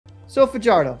So,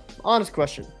 Fajardo, honest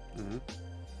question.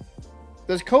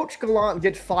 Does Coach Gallant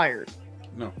get fired?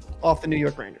 No. Off the New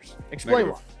York Rangers? Explain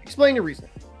Negative. why. Explain your reason.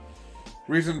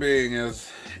 Reason being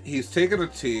is he's taken a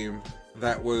team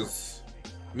that was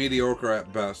mediocre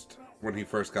at best when he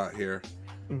first got here.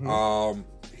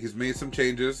 He's made some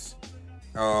changes,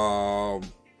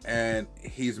 and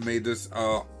he's made this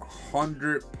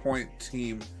 100-point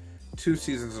team 2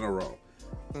 seasons in a row.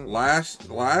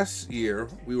 Last year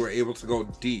we were able to go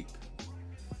deep,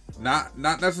 not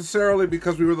necessarily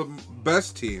because we were the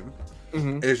best team.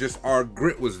 It's just our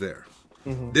grit was there.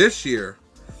 This year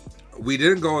we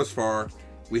didn't go as far.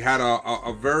 We had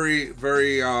a very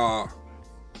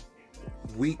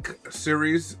weak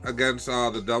series against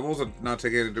the Devils, and not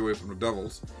taking anything away from the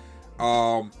Devils,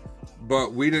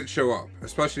 but we didn't show up,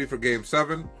 especially for Game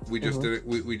 7. We just didn't.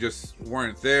 We just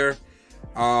weren't there.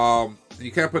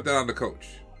 You can't put that on the coach,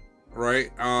 right?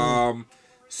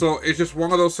 So it's just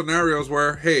one of those scenarios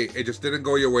where, hey, it just didn't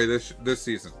go your way this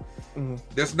season.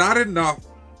 There's not enough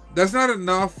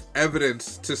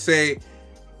evidence to say,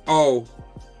 oh,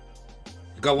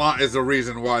 Gallant is the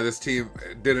reason why this team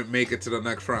didn't make it to the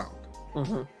next round.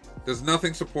 There's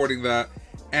nothing supporting that.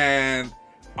 And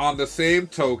on the same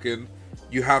token,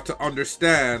 you have to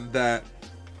understand that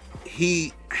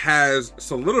he has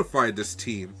solidified this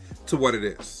team to what it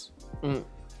is.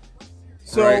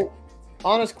 So, right?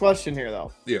 Honest question here,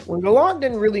 though. Yeah. When Gallant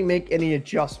didn't really make any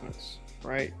adjustments,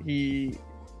 right? They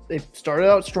started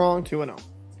out strong, 2-0.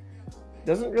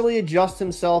 Doesn't really adjust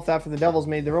himself after the Devils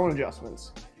made their own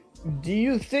adjustments. Do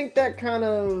you think that kind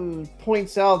of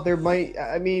points out there might?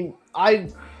 I mean,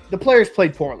 the players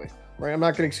played poorly, right? I'm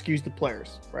not going to excuse the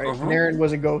players, right? Panarin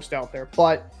was a ghost out there,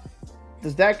 but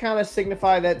does that kind of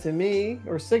signify that to me,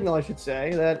 or signal, I should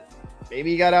say, that maybe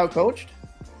he got outcoached?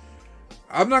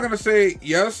 I'm not going to say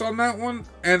yes on that one,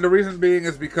 and the reason being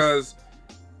is because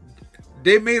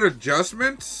they made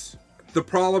adjustments. The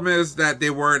problem is that they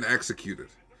weren't executed,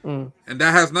 and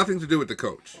that has nothing to do with the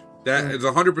coach. That is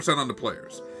 100% on the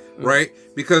players, right?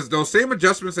 Because those same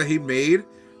adjustments that he made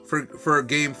for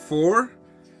Game 4,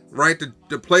 right?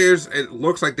 The players, it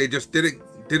looks like they just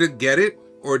didn't get it,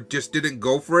 or just didn't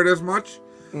go for it as much.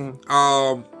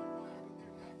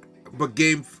 But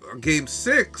game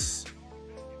 6,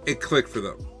 it clicked for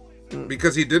them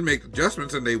because he did make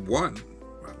adjustments and they won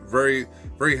very,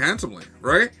 very handsomely,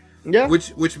 right? Yeah.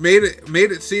 Which made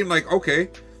it seem like, okay,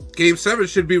 Game 7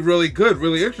 should be really good,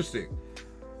 really interesting,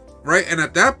 right? And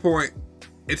at that point,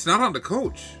 it's not on the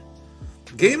coach.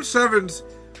 Game 7s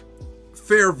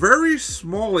fare very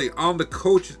smallly on the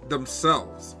coach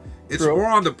themselves. It's more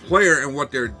on the player and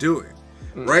what they're doing,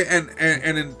 right? And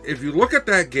if you look at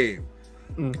that game,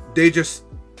 they just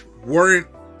weren't,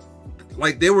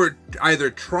 like, they were either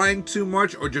trying too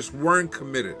much or just weren't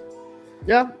committed.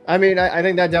 Yeah, I mean, I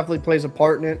think that definitely plays a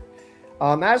part in it.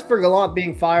 As for Gallant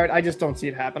being fired, I just don't see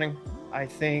it happening. I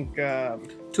think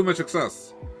Too much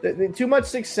success. Too much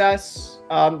success.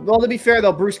 Well, to be fair,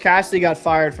 though, Bruce Cassidy got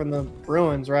fired from the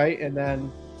Bruins, right? And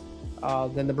then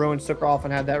the Bruins took off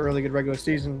and had that really good regular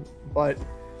season. But,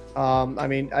 I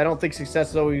mean, I don't think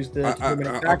success is always the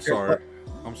determining factor.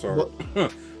 I'm sorry.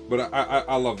 But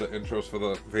I love the intros for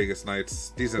the Vegas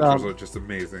Knights. These intros are just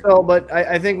amazing. So, but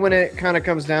I think when it kind of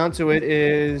comes down to it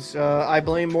is I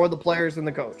blame more the players than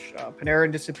the coach.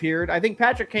 Panarin disappeared. I think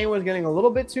Patrick Kane was getting a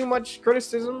little bit too much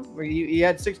criticism. He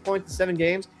had 6 points in 7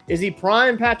 games. Is he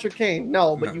prime Patrick Kane?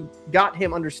 No, but you got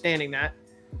him understanding that.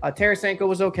 Tarasenko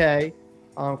was okay.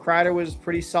 Kreider was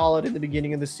pretty solid in the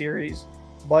beginning of the series.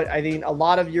 But I think a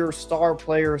lot of your star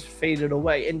players faded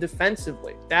away. And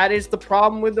defensively, that is the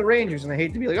problem with the Rangers. And I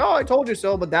hate to be like, oh, I told you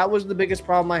so, but that was the biggest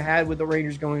problem I had with the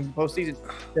Rangers going into postseason.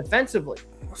 Defensively,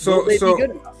 will they be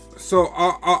good enough? So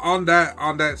on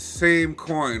that same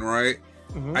coin, right?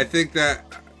 I think that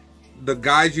the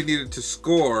guys you needed to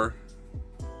score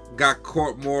got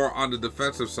caught more on the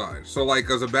defensive side. So like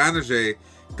Zibanejad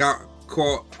got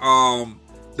caught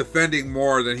defending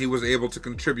more than he was able to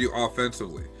contribute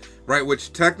offensively. Right,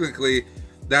 which technically,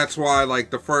 that's why like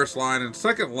the first line and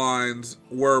second lines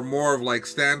were more of like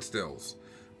standstills,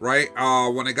 right?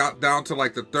 When it got down to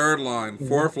like the third line,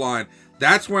 fourth line,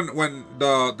 that's when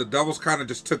the Devils kind of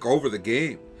just took over the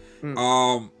game.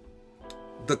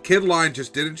 The kid line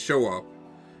just didn't show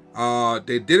up.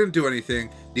 They didn't do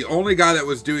anything. The only guy that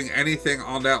was doing anything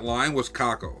on that line was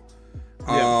Kakko.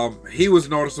 He was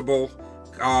noticeable,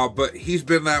 but he's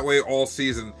been that way all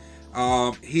season.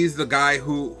 He's the guy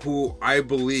who I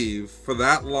believe for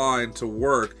that line to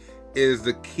work is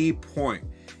the key point.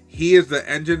 He is the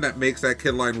engine that makes that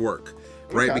kid line work,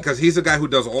 right? Because he's the guy who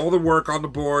does all the work on the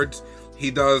boards.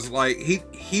 He does like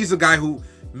he's the guy who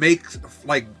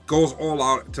goes all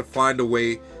out to find a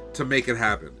way to make it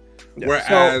happen. Yeah.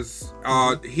 Whereas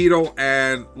Hito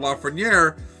and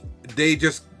Lafreniere, they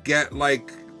just get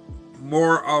like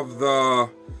more of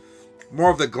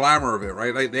the glamour of it,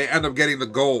 right? Like they end up getting the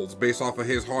goals based off of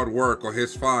his hard work or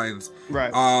his finds.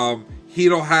 Right.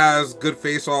 Hito has good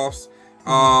face-offs.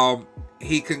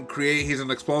 He can create. He's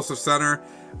an explosive center.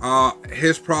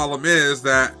 His problem is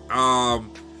that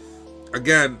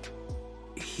again,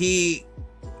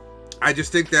 I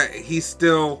just think that he's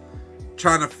still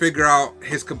trying to figure out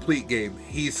his complete game.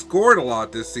 He scored a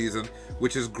lot this season,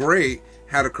 which is great.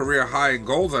 Had a career high in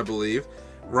goals, I believe,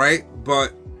 right?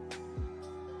 But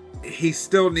he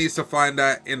still needs to find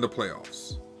that in the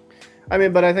playoffs. I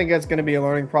mean, but I think that's going to be a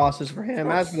learning process for him.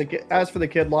 As for the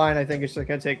kid line, I think it's just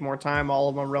going to take more time. All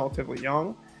of them are relatively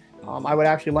young. I would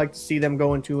actually like to see them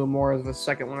go into a more of a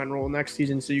second line role next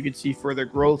season, so you could see further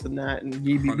growth in that and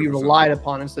be relied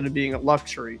upon instead of being a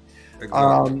luxury.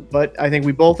 Exactly. But I think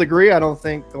we both agree. I don't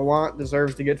think Gallant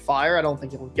deserves to get fired. I don't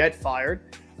think he'll get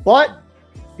fired. But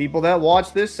people that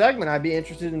watch this segment, I'd be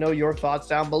interested to know your thoughts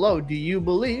down below. Do you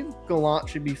believe Gallant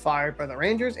should be fired by the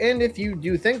Rangers? And if you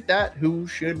do think that, who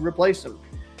should replace him?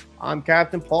 I'm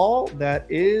Captain Paul. That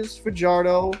is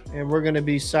Fajardo. And we're going to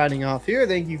be signing off here.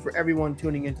 Thank you for everyone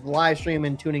tuning into the live stream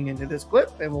and tuning into this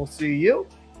clip. And we'll see you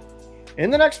in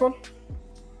the next one.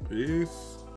 Peace.